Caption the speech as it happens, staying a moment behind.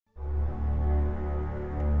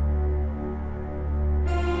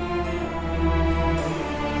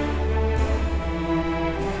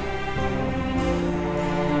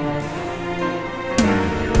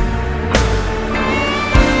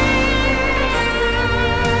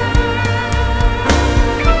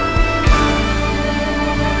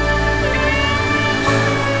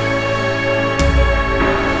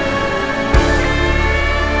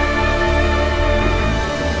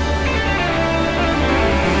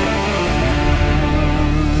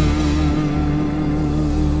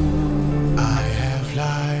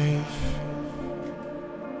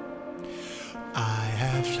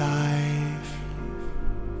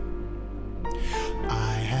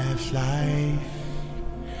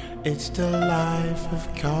It's the life of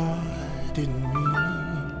God in me.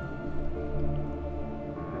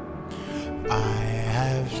 I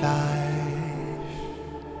have life.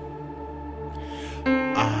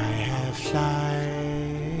 I have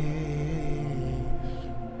life.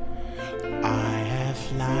 I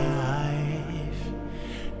have life.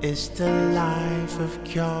 It's the life of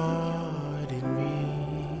God in me.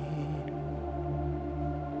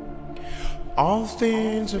 All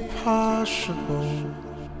things are possible.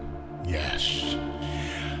 Yes.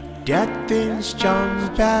 Dead things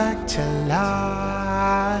jump back to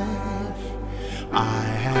life. I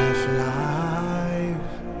have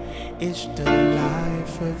life. It's the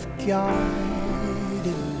life of God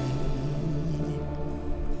in me.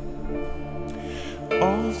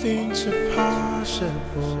 All things are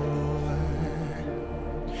possible.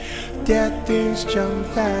 Dead things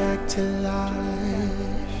jump back to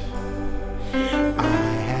life.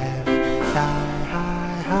 I have life.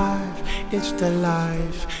 It's the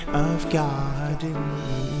life of God in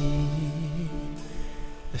me.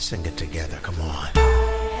 Let's sing it together, come on. I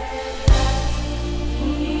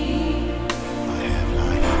have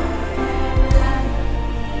life.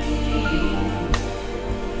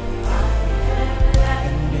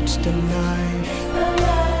 And it's the life.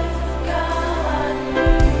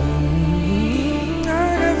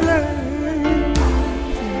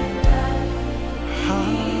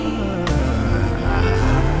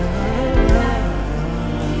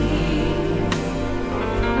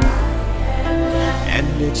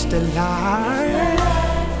 It's the life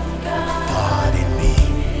God in me.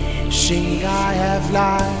 Sing, I have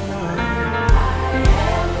life.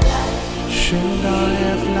 Sing, I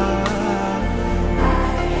have life.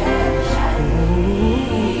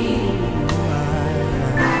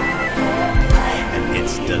 And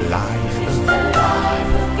it's the life of God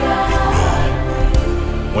in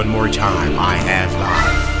me. One more time, I have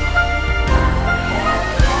life.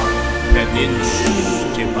 And it's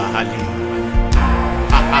the Bahali.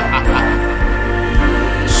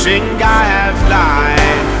 Sing, I have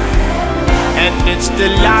life, and it's the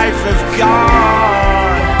life of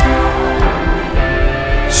God.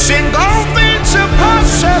 Sing, all things are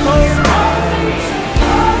possible.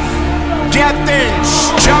 Dead things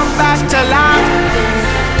jump back to life.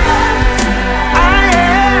 I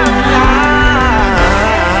have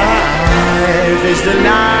life, is the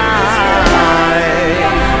life.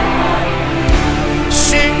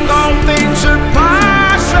 Sing, all things are possible.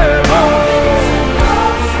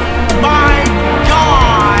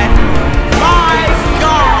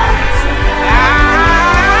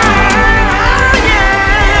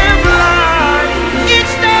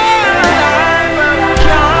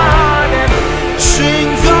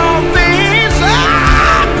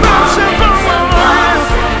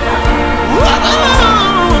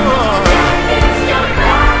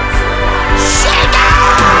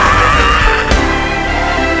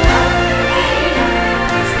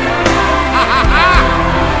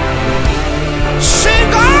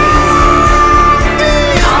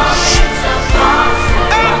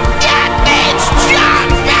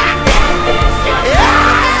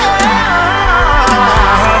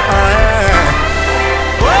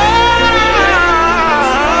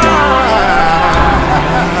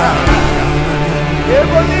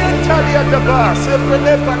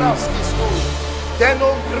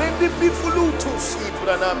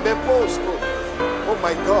 Oh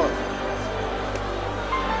my God.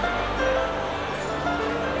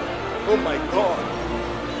 Oh my God.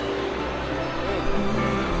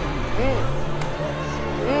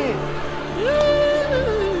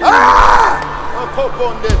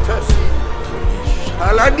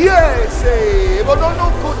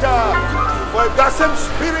 For if that same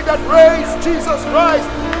spirit that raised Jesus Christ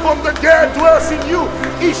from the dead dwells in you,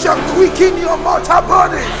 it shall quicken your mortal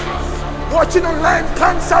bodies. Watching online,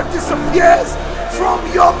 cancer disappears from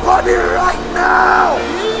your body right now.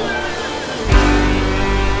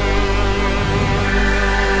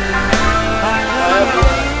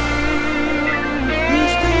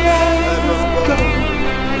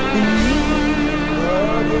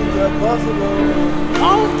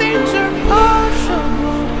 All things are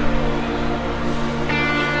possible.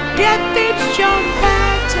 Dead things jump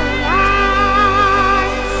back to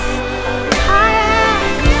life. I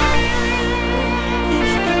have life.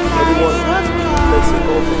 It's the Everyone, life of God. let's sing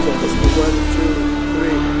all things are possible. 1, 2,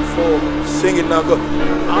 3, 4. Sing it now, go.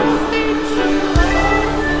 All things are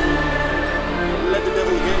possible. Let the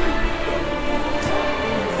devil hear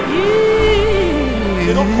you.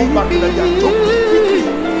 You don't come back like that. Jump quickly.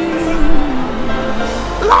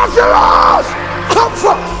 Lazarus, come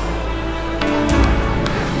forth.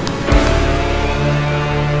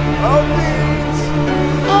 All things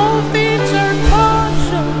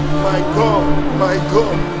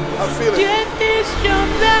feel it. Get this jump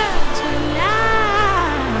back to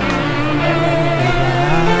life.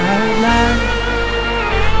 Life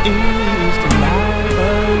is the life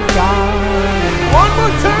of God. One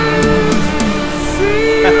more time.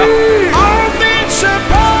 See. All things are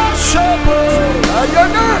possible.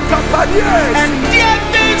 And get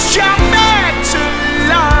this jump back to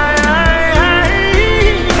life.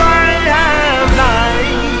 I have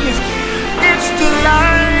life. It's the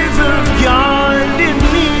life of God in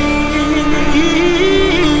me.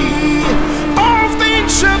 All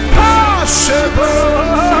things are possible.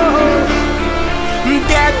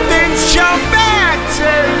 Get things jump back to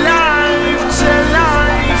life, to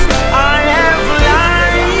life. I have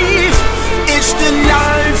life. It's the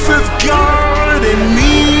life of God in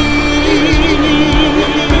me.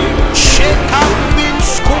 Shake up in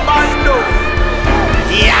Scobando.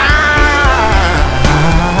 Yeah.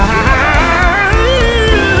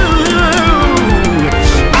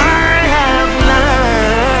 I have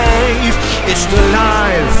life. It's the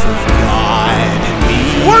life of God in me.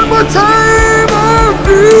 One more time, I'll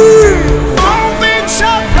be. All things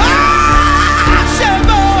are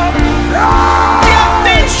possible. Get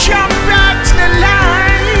things jump back to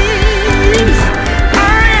life. I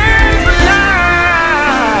have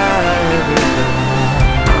life.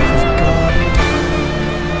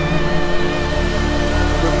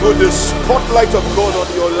 We put the spotlight of God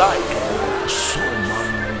on your life.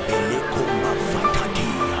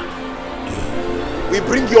 We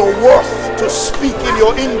bring your worth to speak in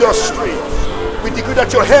your industry. We decree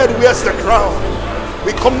that your head wears the crown.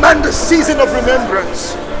 We command the season of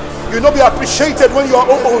remembrance. You will not be appreciated when you are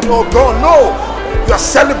old or gone. No, you are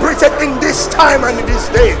celebrated in this time and in this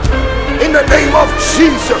day. In the name of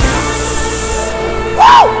Jesus.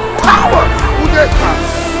 Wow! Power! Udeka.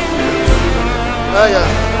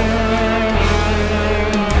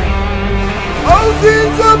 All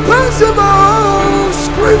things are possible.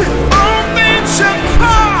 Screaming. All things are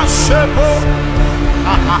possible.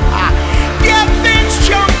 Get things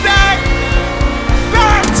jump back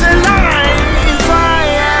to life. I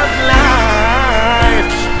have life.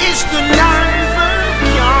 It's the life of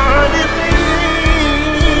God in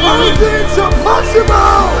me. All things are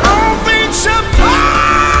possible. All things are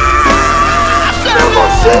Never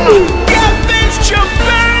possible. see. Get things jump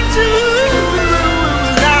back to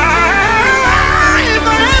life. I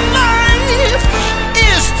have life.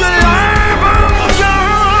 It's the life of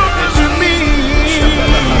God in me.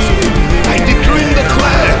 I decree and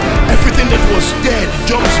declare everything that was dead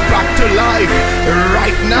jumps back to life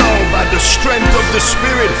right now by the strength of the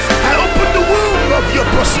Spirit. I open the womb of your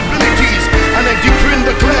possibilities and I decree and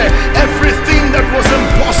declare everything that was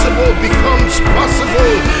impossible becomes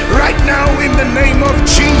possible right now in the name of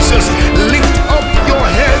Jesus. Lift up your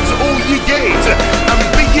heads, O ye gates, and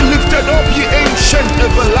be ye lifted up, ye ancient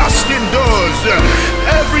everlasting doors.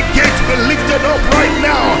 Every gate be lifted up right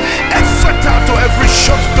now. Effort out to every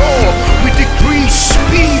shut door. We decree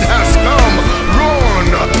speed has come.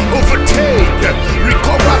 Run, overtake,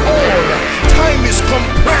 recover all. Time is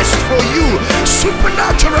compressed for you.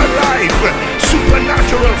 Supernatural life,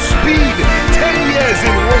 supernatural speed. 10 years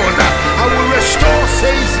in one. I will restore,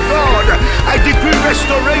 says God. I decree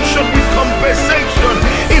restoration with compensation.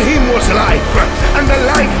 In him was life, and the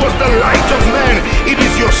life was the light of man. It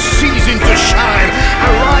is your season to shine.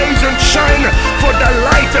 Arise and shine, for the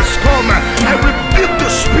light has come. I rebuke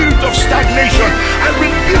the spirit of stagnation. I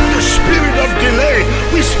rebuke the spirit of delay.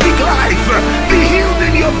 We speak life. Be healed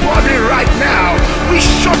in your body right now. We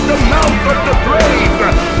shut the mouth of the grave.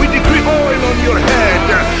 We decree oil on your head,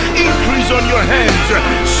 increase on your hands,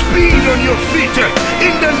 speed on your feet.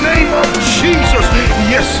 In the name of Jesus.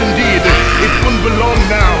 Yes, indeed. It won't be long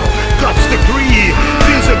now. God's decree.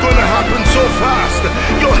 Things are going to happen so fast.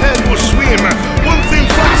 Your head will swim. One thing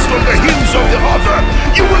fast on the heels of the other.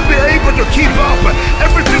 You won't be able to keep up.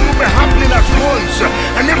 Everything will be happening at once.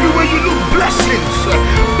 And everywhere you look, blessings.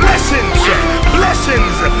 Blessings.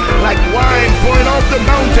 Blessings. Like wine pouring off the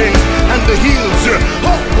mountains and the hills.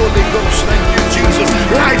 Oh, Holy Ghost, thank you, Jesus.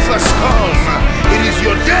 Life has come. It is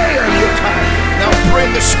your day and your time. Now pray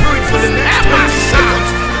in the Spirit for the next 20 seconds.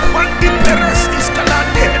 Quanti peres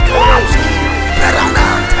iscalande heteroski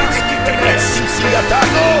peranante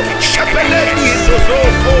sisiatano chapeleti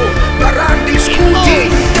sozoko barandi scuti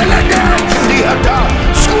teledante diata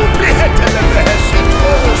supri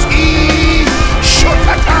hetelebehesitoski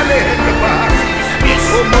shotata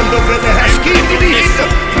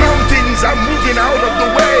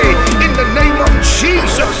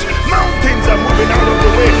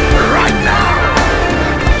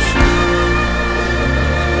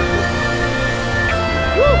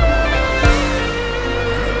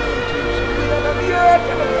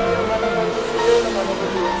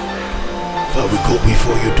go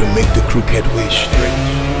before you to make the crooked way straight,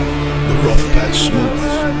 the rough path smooth.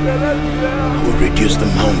 I will reduce the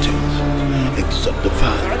mountains, exalt the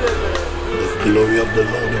valley. The glory of the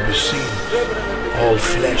Lord will be seen. All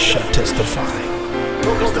flesh shall testify,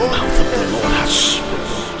 because the mouth of the Lord has spoken.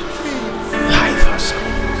 Life has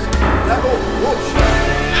come. Life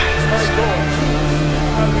has come.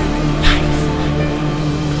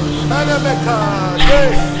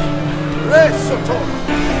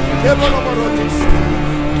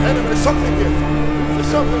 Anyway, something here. There's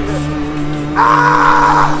something here.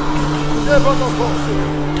 Ah! Never know.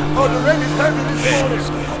 Oh, the rain is heavy this morning.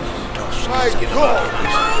 My God.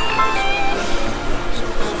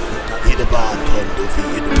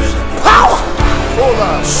 Power! Hold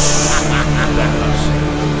on.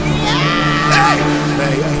 Hey!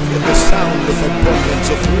 May I hear the sound of abundance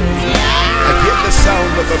of rain. I hear the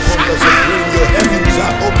sound of abundance of rain. Your heavens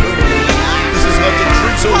are open. This is not a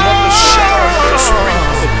drizzle, not a shower, not a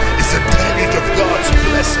sprinkle. It's a deluge of God's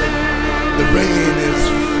blessing. The rain is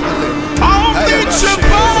falling. All things are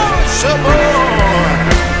possible.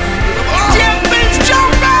 Get things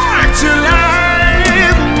jump back to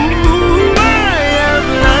life. Ooh, I have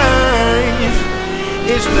life.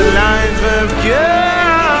 It's the life of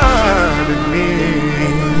God in me.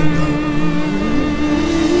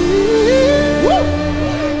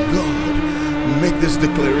 Make this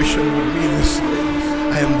declaration with me this day.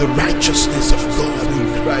 I am the righteousness of God in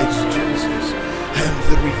Christ Jesus. I am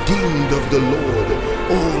the redeemed of the Lord.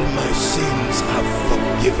 All my sins are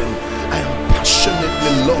forgiven. I am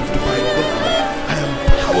passionately loved by God. I am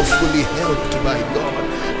powerfully helped by God.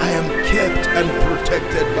 I am kept and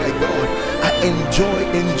protected by God. I enjoy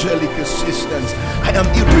angelic assistance. I am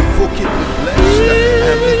irrevocably blessed. I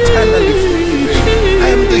am eternally forgiven. I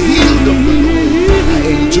am the healed of the Lord. I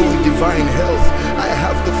enjoy divine health. I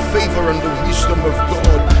have the favor and the wisdom of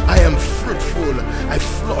God. I am fruitful. I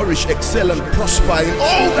flourish, excel, and prosper in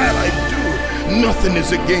all that I do. Nothing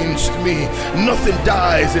is against me. Nothing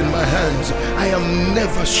dies in my hands. I am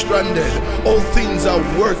never stranded. All things are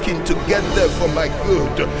working together for my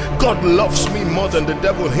good. God loves me more than the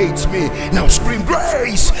devil hates me. Now scream,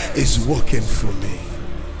 grace is working for me.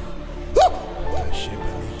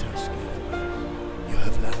 You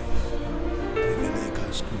have life.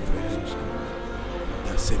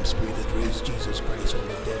 That same spirit that raised Jesus Christ from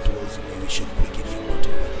the dead dwells in you. We should quicken your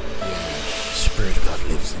body. Spirit of God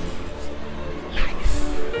lives in you. Life.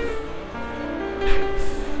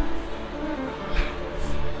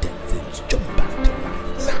 Dead things jump back to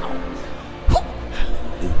life now.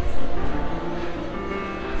 Hallelujah.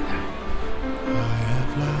 I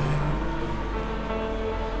have life.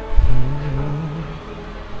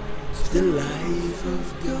 It's the life of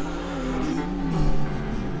God in me.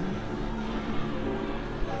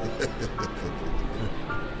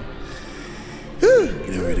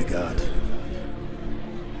 Glory to God.